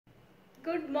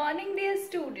Good morning, dear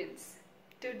students.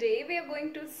 Today we are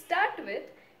going to start with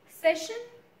session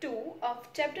 2 of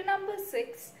chapter number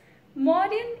 6,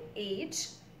 Mauryan Age,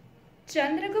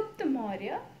 Chandragupta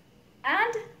Maurya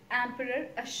and Emperor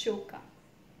Ashoka.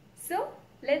 So,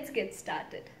 let's get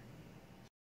started.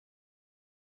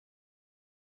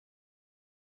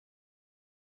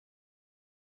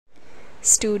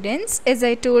 Students, as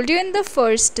I told you in the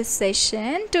first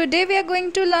session, today we are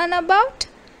going to learn about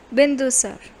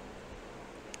Bindusar.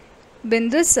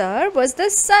 Bindusar was the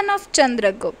son of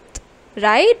Chandragupta,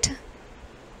 right?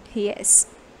 Yes.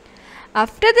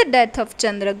 After the death of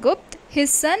Chandragupta,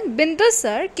 his son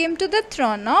Bindusar came to the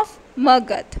throne of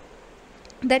Magadha.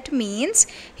 That means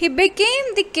he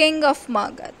became the king of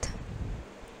Magadha.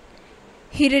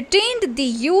 He retained the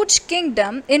huge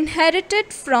kingdom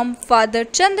inherited from father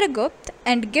Chandragupta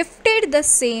and gifted the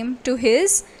same to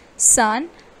his son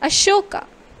Ashoka.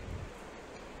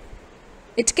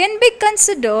 It can be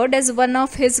considered as one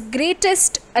of his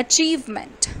greatest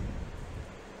achievements.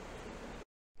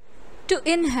 To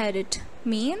inherit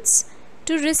means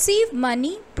to receive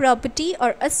money, property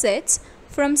or assets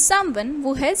from someone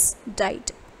who has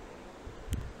died.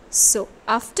 So,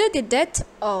 after the death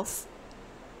of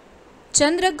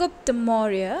Chandragupta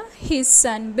Maurya, his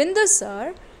son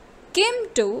Bindusar came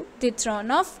to the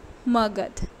throne of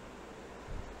Magadha.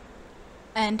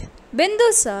 And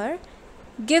Bindusar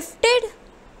gifted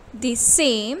the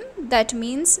same, that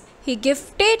means he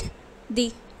gifted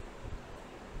the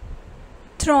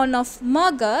throne of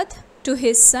Magadha to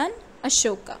his son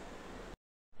Ashoka.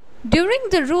 During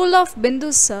the rule of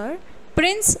Bindusar,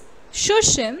 Prince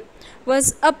Sushim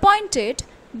was appointed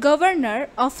governor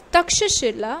of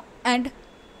Takshashila and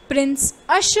Prince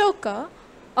Ashoka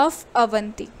of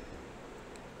Avanti.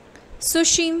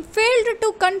 Sushim failed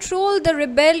to control the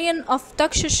rebellion of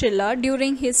Takshashila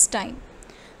during his time,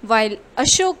 while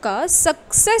Ashoka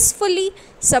successfully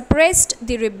suppressed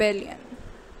the rebellion.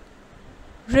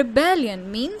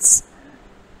 Rebellion means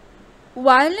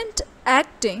violent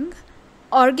acting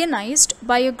organized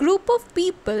by a group of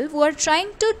people who are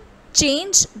trying to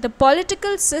change the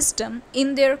political system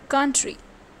in their country.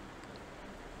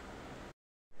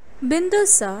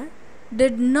 Bindusar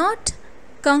did not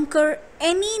conquer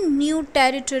any new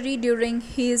territory during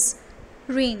his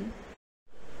reign,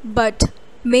 but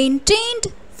maintained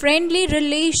friendly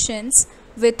relations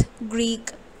with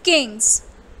Greek kings.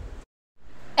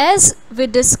 As we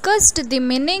discussed the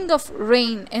meaning of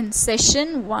reign in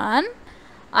session 1,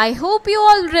 I hope you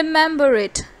all remember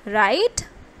it, right?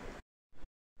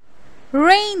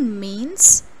 Reign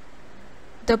means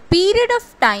the period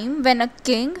of time when a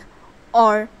king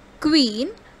or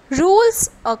queen rules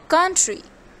a country.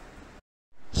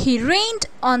 He reigned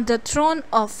on the throne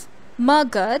of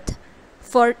Magadha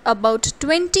for about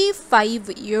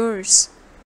 25 years.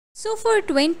 So for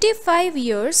 25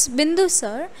 years,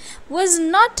 Bindusar was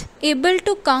not able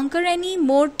to conquer any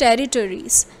more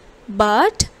territories,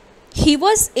 but he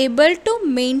was able to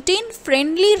maintain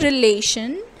friendly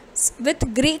relations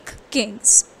with Greek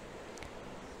kings.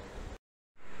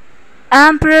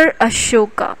 Emperor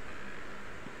Ashoka.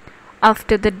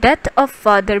 After the death of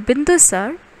father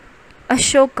Bindusar,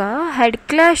 Ashoka had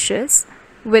clashes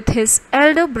with his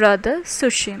elder brother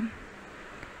Sushim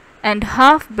and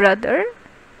half-brother,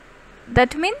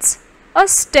 that means a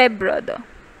step-brother.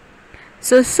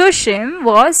 So Sushim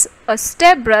was a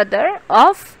step-brother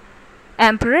of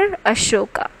Emperor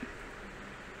Ashoka.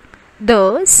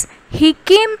 Thus, he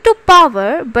came to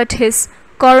power, but his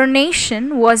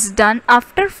coronation was done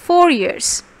after 4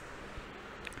 years.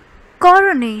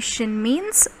 Coronation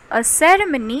means a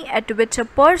ceremony at which a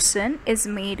person is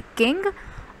made king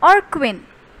or queen.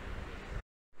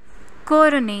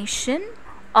 Coronation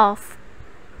of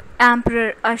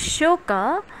Emperor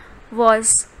Ashoka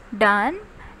was done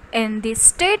in the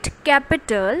state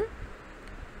capital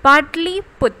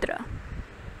Patliputra.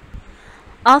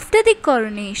 After the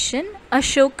coronation,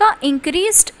 Ashoka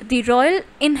increased the royal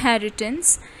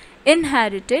inheritance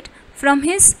inherited from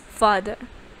his father.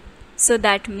 So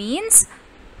that means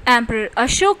Emperor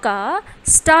Ashoka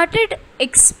started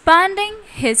expanding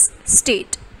his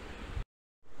state.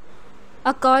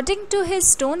 According to his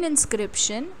stone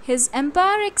inscription, his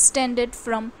empire extended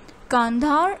from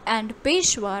Kandhar and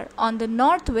Peshawar on the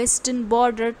northwestern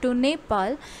border to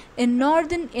Nepal in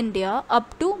northern India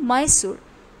up to Mysore,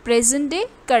 present-day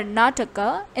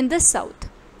Karnataka in the south.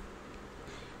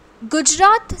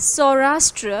 Gujarat,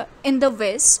 Saurashtra in the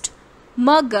west,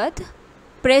 Magadha,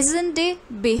 present-day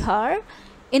Bihar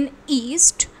in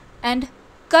east, and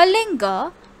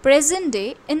Kalinga,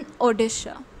 present-day in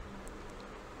Odisha.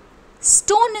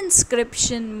 Stone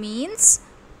inscription means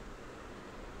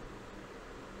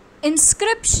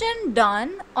inscription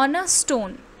done on a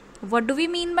stone. What do we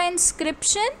mean by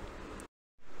inscription?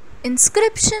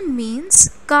 Inscription means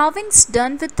carvings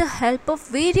done with the help of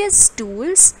various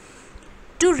tools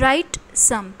to write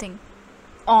something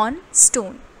on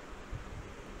stone.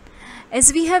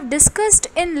 As we have discussed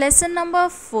in lesson number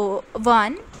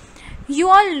 1, you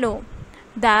all know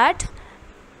that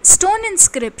stone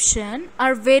inscription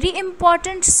are very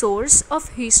important source of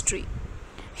history.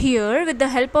 Here, with the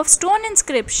help of stone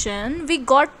inscription, we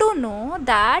got to know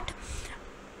that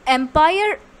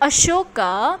Empire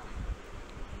Ashoka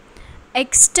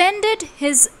extended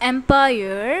his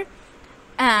empire,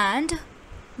 and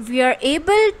we are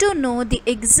able to know the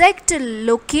exact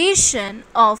location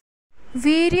of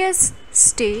various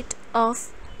state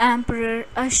of Emperor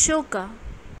Ashoka.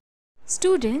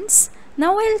 Students,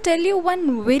 now I'll tell you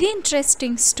one very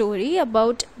interesting story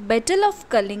about Battle of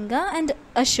Kalinga and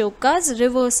Ashoka's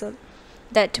reversal.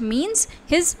 That means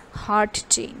his heart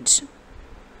change.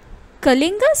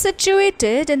 Kalinga,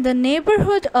 situated in the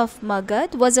neighborhood of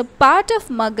Magad, was a part of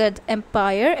Magad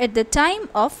Empire at the time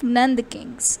of Nand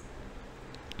kings.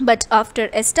 But after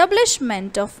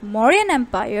establishment of Mauryan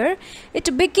Empire,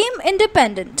 it became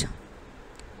independent.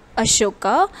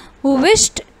 Ashoka, who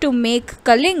wished to make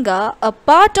Kalinga a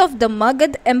part of the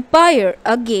Magad Empire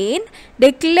again,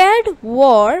 declared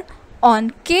war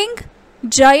on King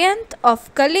Jayant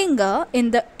of Kalinga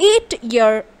in the 8th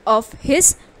year of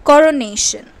his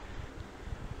coronation.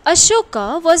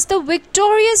 Ashoka was the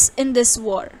victorious in this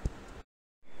war.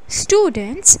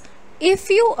 Students, if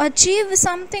you achieve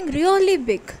something really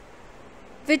big,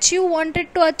 which you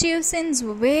wanted to achieve since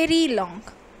very long,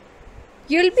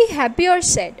 you'll be happy or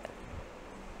sad?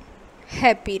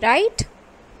 Happy, right?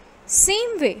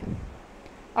 Same way,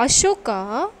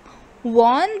 Ashoka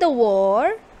won the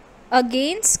war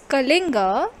against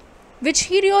Kalinga, which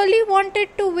he really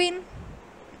wanted to win.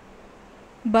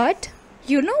 But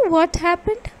you know what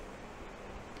happened?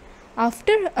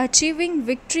 After achieving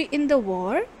victory in the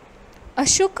war,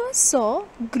 Ashoka saw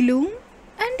gloom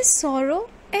and sorrow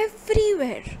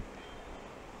everywhere,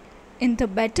 in the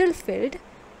battlefield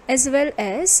as well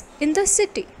as in the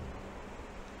city.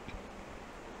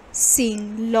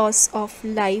 Seeing loss of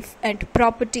life and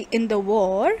property in the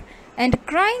war and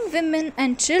crying women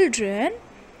and children,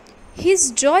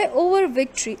 his joy over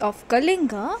victory of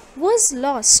Kalinga was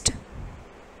lost.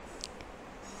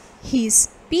 His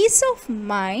peace of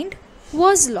mind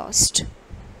was lost.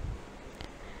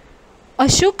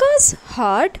 Ashoka's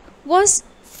heart was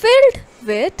filled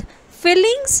with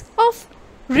feelings of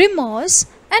remorse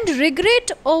and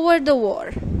regret over the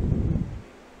war.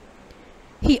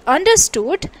 He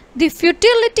understood the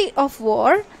futility of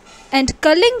war, and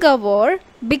Kalinga war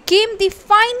became the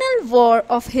final war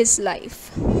of his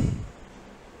life.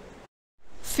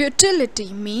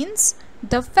 Futility means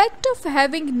the fact of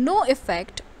having no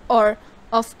effect or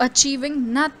of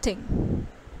achieving nothing.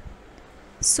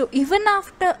 So even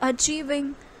after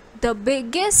achieving the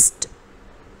biggest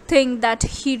thing that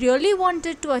he really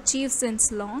wanted to achieve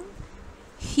since long,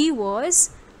 he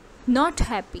was not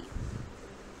happy.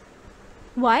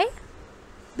 Why?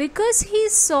 Because he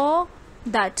saw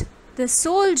that the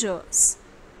soldiers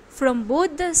from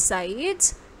both the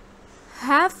sides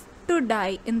have to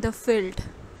die in the field,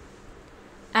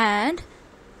 and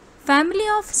family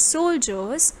of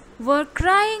soldiers were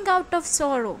crying out of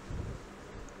sorrow.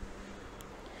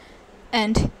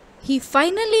 And he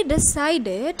finally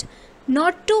decided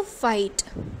not to fight.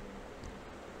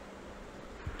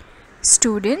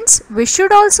 Students, we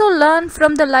should also learn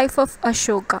from the life of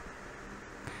Ashoka.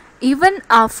 Even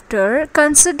after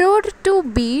considered to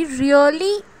be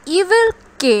really evil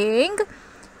king,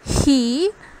 he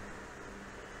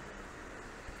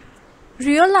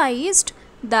realized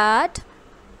that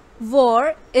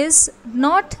war is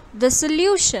not the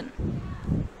solution,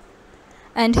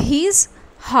 and his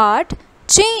heart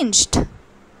changed.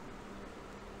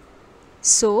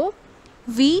 So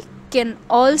we can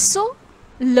also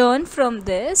learn from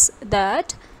this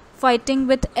that fighting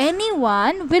with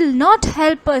anyone will not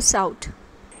help us out.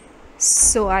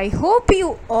 So I hope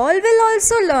you all will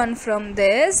also learn from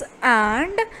this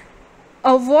and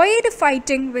avoid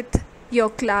fighting with your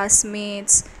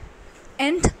classmates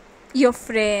and your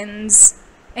friends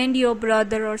and your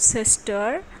brother or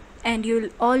sister, and you'll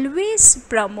always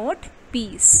promote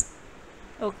peace.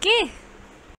 Okay?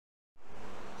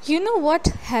 You know what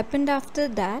happened after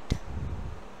that?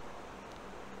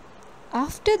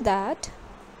 After that,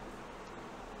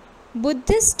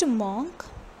 Buddhist monk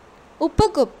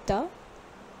Upagupta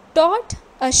taught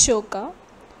Ashoka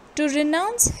to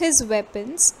renounce his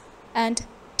weapons and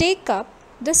take up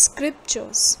the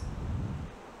scriptures.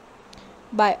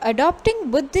 By adopting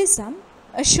Buddhism,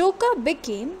 Ashoka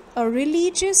became a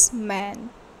religious man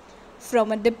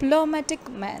from a diplomatic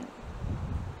man.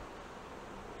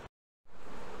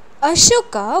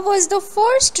 Ashoka was the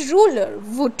first ruler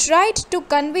who tried to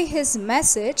convey his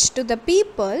message to the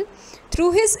people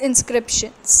through his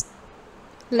inscriptions.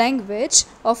 Language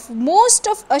of most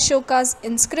of Ashoka's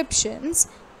inscriptions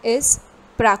is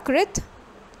Prakrit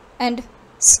and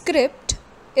script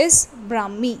is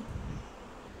Brahmi.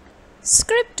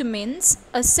 Script means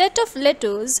a set of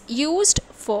letters used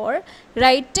for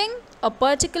writing a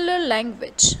particular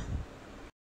language.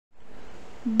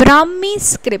 Brahmi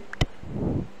script.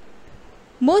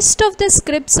 Most of the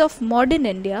scripts of modern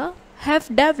India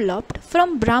have developed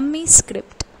from Brahmi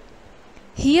script.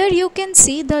 Here you can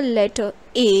see the letter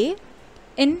A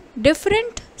in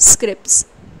different scripts.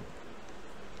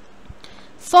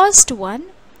 First one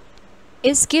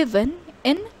is given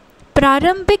in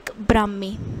Prarambik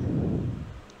Brahmi.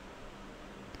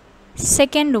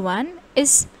 Second one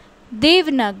is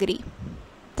Devanagari,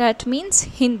 that means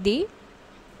Hindi.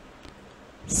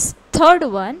 Third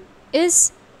one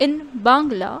is in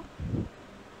Bangla.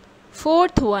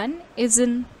 Fourth one is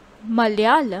in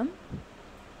Malayalam.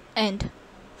 And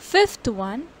fifth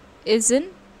one is in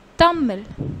Tamil.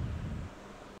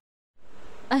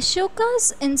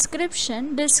 Ashoka's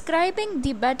inscription describing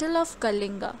the Battle of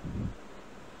Kalinga.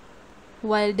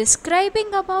 While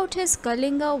describing about his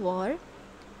Kalinga war,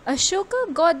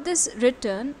 Ashoka got this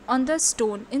written on the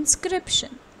stone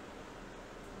inscription.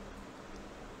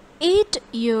 8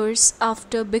 years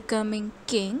after becoming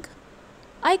king,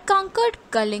 I conquered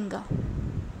Kalinga.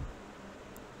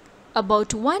 About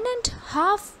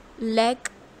 1.5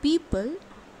 lakh people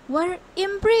were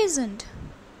imprisoned.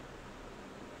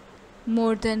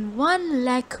 More than 1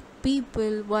 lakh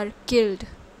people were killed.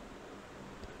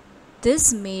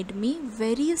 This made me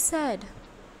very sad.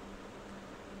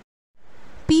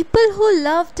 People who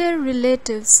love their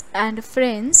relatives and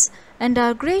friends and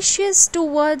are gracious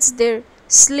towards their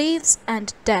slaves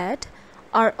and dead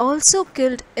are also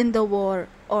killed in the war,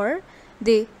 or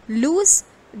they lose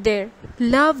their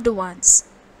loved ones.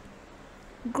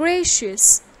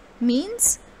 Gracious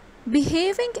means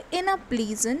behaving in a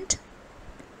pleasant,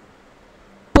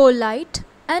 polite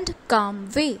and calm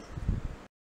way.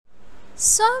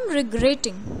 So I am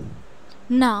regretting.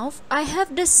 Now I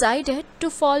have decided to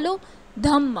follow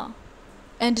Dhamma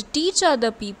and teach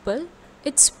other people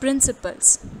its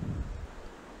principles.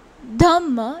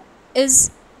 Dhamma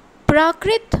is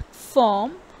Prakrit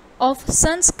form of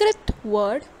Sanskrit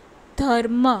word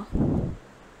dharma.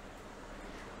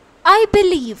 I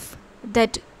believe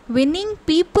that winning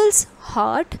people's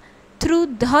heart through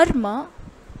dharma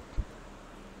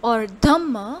or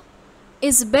dhamma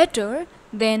is better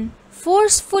than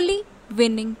forcefully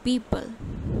winning people.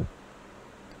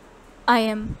 I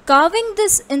am carving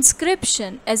this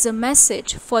inscription as a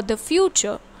message for the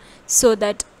future so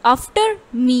that after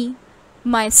me,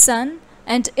 my son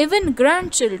and even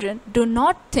grandchildren do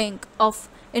not think of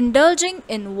indulging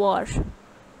in war.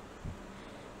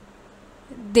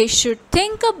 They should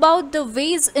think about the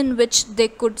ways in which they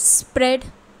could spread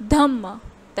Dhamma,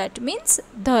 that means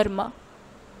Dharma.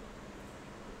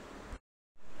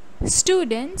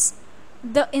 Students,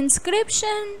 the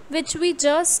inscription which we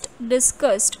just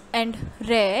discussed and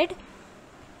read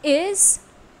is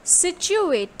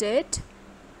situated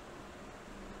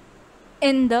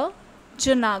in the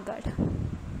Junagadh.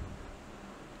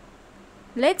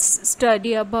 Let's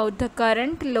study about the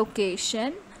current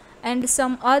location and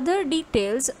some other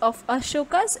details of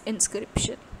Ashoka's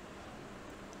inscription.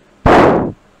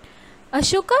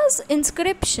 Ashoka's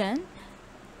inscription,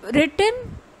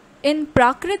 written in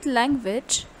Prakrit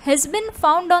language, has been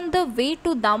found on the way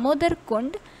to Damodar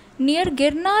Kund near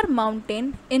Girnar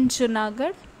mountain in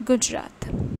Junagadh, Gujarat.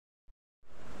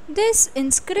 This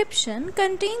inscription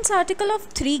contains article of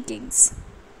 3 kings.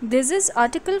 This is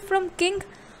article from King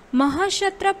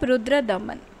Mahashatra Rudra.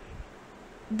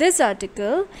 This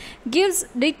article gives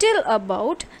detail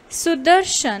about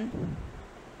Sudarshan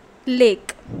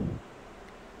lake,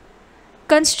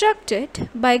 constructed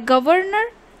by Governor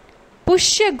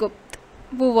Pushyagupta,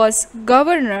 who was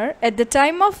governor at the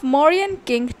time of Mauryan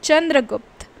king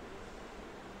Chandragupta.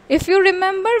 If you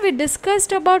remember, we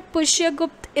discussed about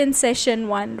Pushyagupta in session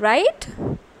 1, right?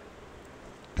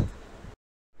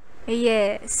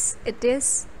 Yes, it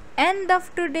is end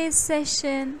of today's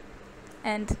session.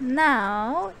 And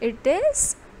now it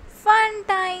is fun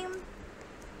time.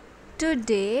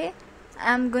 Today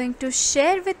I am going to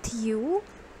share with you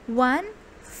one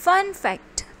fun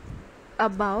fact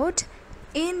about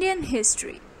Indian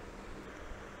history.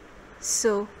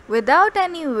 So without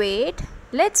any wait,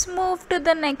 Let's move to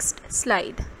the next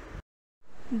slide.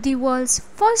 The world's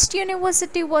first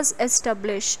university was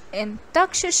established in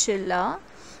Takshashila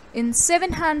in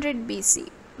 700 BC.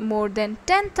 More than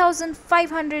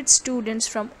 10,500 students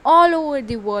from all over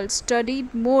the world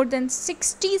studied more than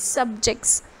 60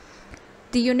 subjects.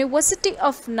 The University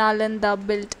of Nalanda,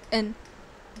 built in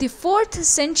the 4th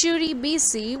century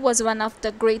BC, was one of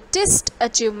the greatest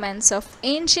achievements of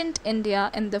ancient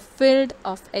India in the field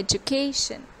of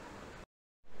education.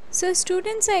 So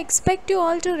students, I expect you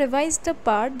all to revise the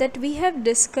part that we have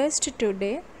discussed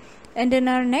today, and in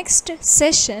our next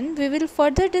session we will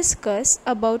further discuss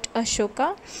about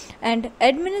Ashoka and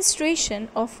administration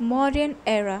of Mauryan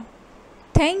era.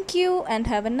 Thank you and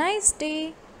have a nice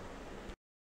day.